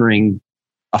are entering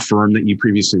a firm that you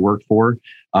previously worked for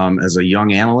as a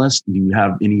young analyst? Do you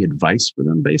have any advice for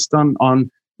them based on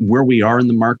where we are in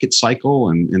the market cycle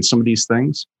and some of these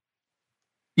things?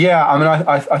 Yeah, I mean,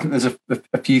 I think there's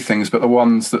a few things, but the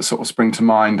ones that sort of spring to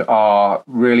mind are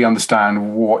really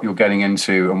understand what you're getting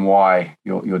into and why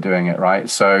you're doing it, right?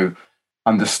 So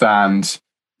understand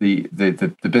the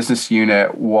business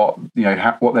unit, what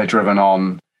they're driven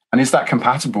on, and is that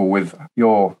compatible with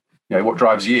your what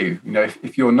drives you?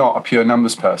 If you're not a pure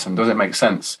numbers person, does it make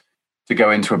sense to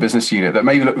go into a business unit that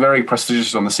maybe look very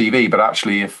prestigious on the CV, but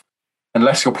actually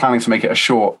unless you're planning to make it a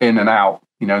short in and out,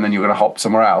 and then you're going to hop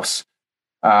somewhere else.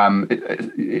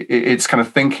 It's kind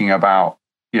of thinking about,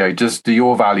 do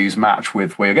your values match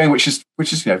with where you're going, which is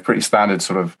pretty standard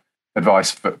sort of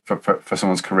advice for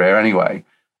someone's career anyway.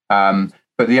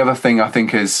 But the other thing I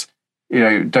think is,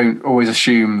 don't always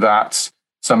assume that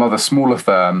some other smaller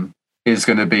firm is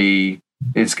going to be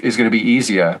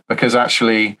easier, because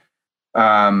actually,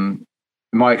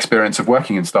 my experience of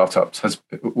working in startups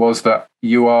was that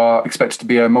you are expected to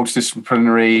be a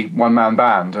multidisciplinary one-man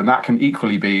band, and that can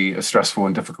equally be as stressful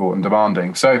and difficult and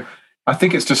demanding. So I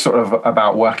think it's just sort of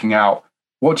about working out,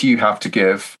 what do you have to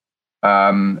give?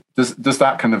 Does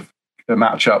that kind of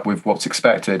match up with what's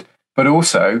expected? But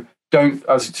also, don't,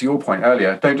 as to your point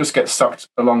earlier, don't just get sucked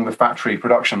along the factory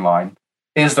production line.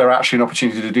 Is there actually an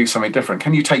opportunity to do something different?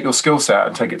 Can you take your skill set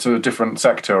and take it to a different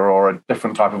sector or a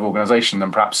different type of organization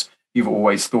than perhaps you've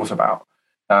always thought about?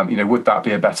 Would that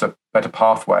be a better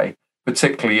pathway,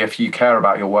 particularly if you care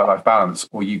about your work-life balance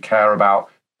or you care about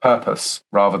purpose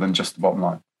rather than just the bottom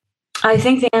line? I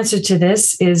think the answer to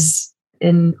this is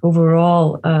an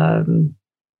overall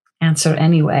answer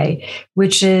anyway,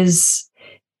 which is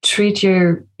treat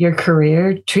your your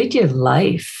career, treat your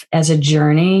life as a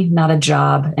journey, not a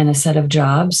job and a set of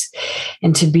jobs,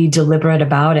 and to be deliberate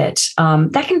about it.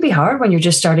 That can be hard when you're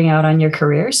just starting out on your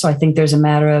career. So I think there's a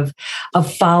matter of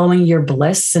following your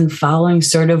bliss and following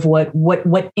sort of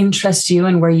what interests you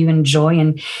and where you enjoy,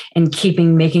 and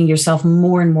making yourself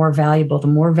more and more valuable. The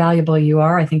more valuable you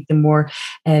are, I think the more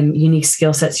unique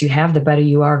skill sets you have, the better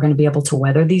you are going to be able to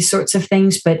weather these sorts of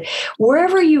things. But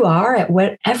wherever you are at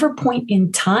whatever point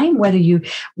in time, whether you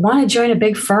want to join a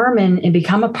big firm and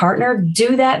become a partner,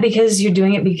 do that because you're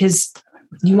doing it because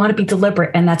you want to be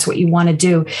deliberate and that's what you want to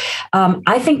do.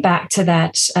 I think back to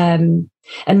that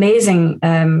amazing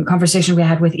conversation we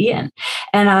had with Ian.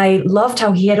 And I loved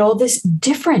how he had all this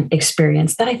different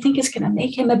experience that I think is going to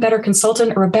make him a better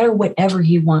consultant or a better whatever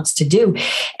he wants to do.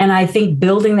 And I think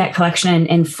building that collection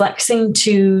and flexing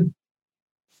to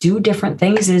do different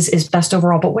things is best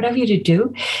overall. But whatever you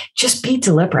do, just be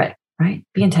deliberate, right?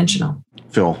 Be intentional.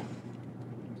 Phil,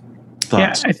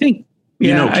 thoughts? Yeah, I think.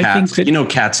 Cats.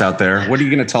 Cats out there. What are you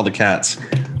going to tell the cats?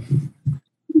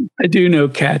 I do know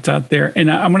cats out there,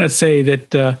 and I'm going to say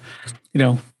that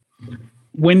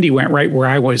Wendy went right where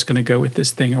I was going to go with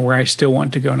this thing, or where I still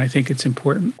want to go, and I think it's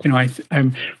important.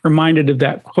 I'm reminded of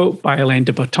that quote by Alain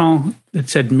de Botton that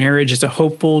said, "Marriage is a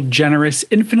hopeful, generous,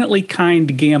 infinitely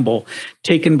kind gamble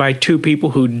taken by two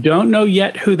people who don't know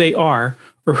yet who they are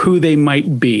or who they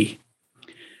might be.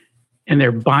 And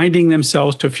they're binding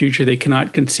themselves to a future they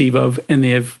cannot conceive of, and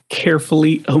they have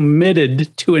carefully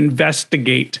omitted to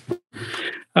investigate."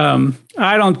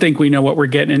 I don't think we know what we're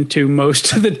getting into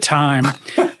most of the time.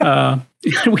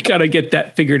 We got to get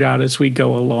that figured out as we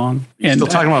go along. And still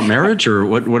talking about marriage, or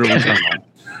what are we talking about?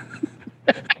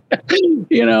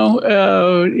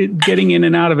 Getting in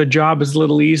and out of a job is a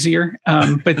little easier.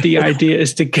 But the idea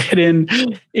is to get in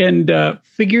and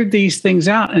figure these things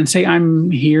out and say,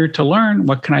 I'm here to learn.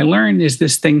 What can I learn? Is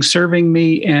this thing serving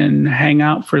me? And hang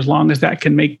out for as long as that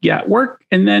can make it work.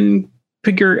 And then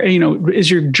figure,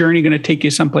 is your journey going to take you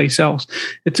someplace else?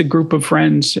 It's a group of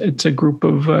friends. It's a group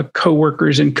of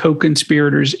coworkers and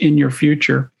co-conspirators in your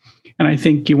future. And I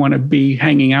think you want to be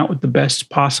hanging out with the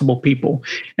best possible people.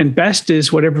 And best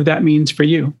is whatever that means for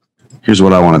you. Here's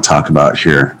what I want to talk about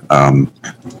here,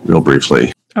 real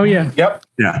briefly. Oh, yeah. Yep.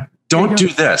 Yeah. Don't do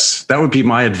this. That would be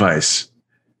my advice.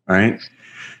 All right.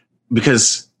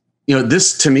 Because,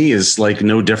 this to me is like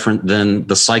no different than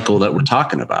the cycle that we're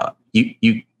talking about.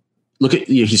 You look at,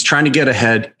 he's trying to get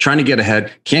ahead, can't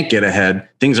get ahead.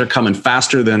 Things are coming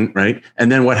faster than, right.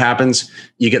 And then what happens?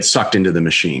 You get sucked into the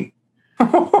machine.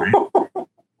 Right?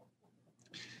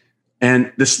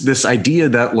 And this idea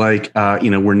that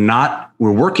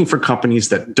we're working for companies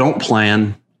that don't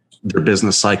plan their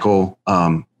business cycle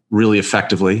really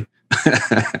effectively.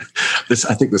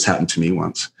 I think this happened to me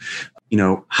once.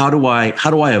 How do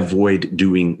I avoid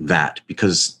doing that?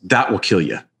 Because that will kill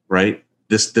you, right?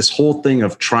 This whole thing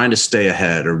of trying to stay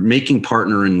ahead or making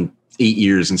partner in 8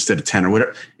 years instead of 10 or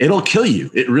whatever, it'll kill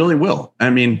you. It really will. I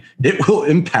mean, it will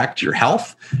impact your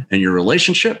health and your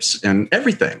relationships and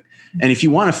everything. And if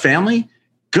you want a family,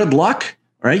 good luck,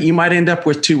 right? You might end up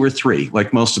with 2 or 3,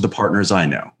 like most of the partners I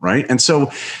know, right? And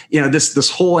so, this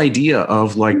whole idea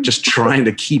of like just trying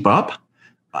to keep up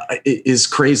is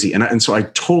crazy. And so I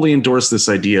totally endorse this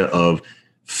idea of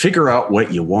figure out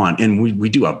what you want. And we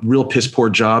do a real piss poor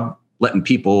job letting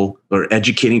people or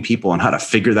educating people on how to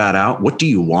figure that out. What do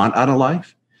you want out of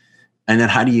life? And then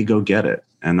how do you go get it?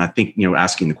 And I think,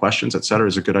 asking the questions, et cetera,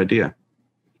 is a good idea.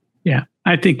 Yeah,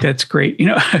 I think that's great.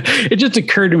 It just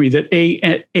occurred to me that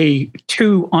a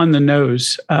too on the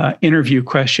nose interview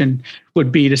question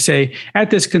would be to say,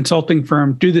 at this consulting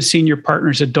firm, do the senior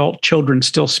partners' adult children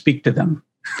still speak to them?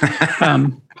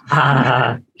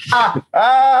 That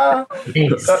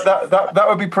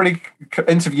would be pretty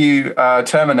interview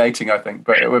terminating, I think,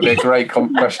 but it would be a great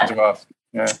question to ask.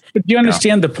 Yeah. But do you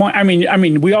understand the point? I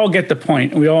mean, we all get the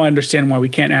point, and we all understand why we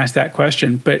can't ask that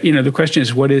question. But the question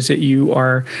is, what is it you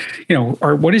are,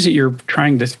 or what is it you're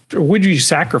trying to? Or would you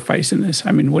sacrifice in this?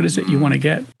 I mean, what is it you want to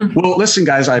get? Well, listen,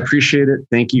 guys, I appreciate it.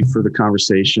 Thank you for the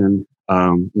conversation.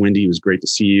 Wendy, it was great to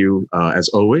see you as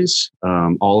always.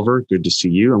 Oliver, good to see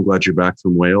you. I'm glad you're back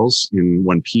from Wales in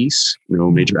one piece. No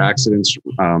major accidents,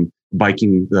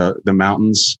 biking the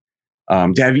mountains.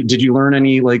 Did you learn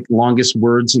any longest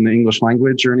words in the English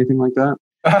language or anything like that?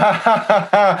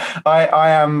 I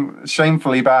am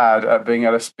shamefully bad at being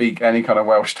able to speak any kind of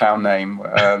Welsh town name.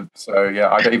 So yeah,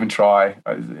 I don't even try.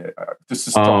 Just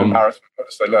to stop embarrassment. I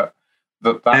just say, look,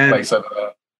 that place over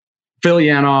there. Phil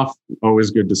Yanoff, always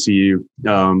good to see you.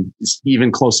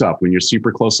 Even close up, when you're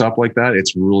super close up like that,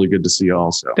 it's really good to see you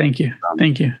also. Thank you.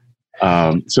 Thank you.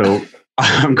 So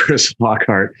I'm Chris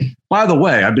Lockhart. By the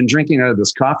way, I've been drinking out of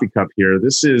this coffee cup here.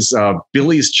 This is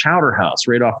Billy's Chowder House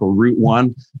right off of Route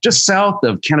 1, just south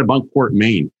of Kennebunkport,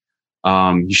 Maine.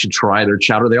 You should try their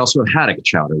chowder. They also have haddock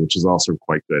chowder, which is also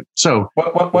quite good. So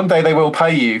one day they will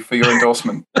pay you for your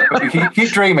endorsement. keep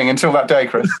dreaming until that day,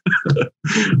 Chris.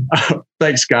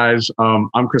 Thanks, guys.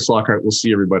 I'm Chris Lockhart. We'll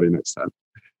see everybody next time.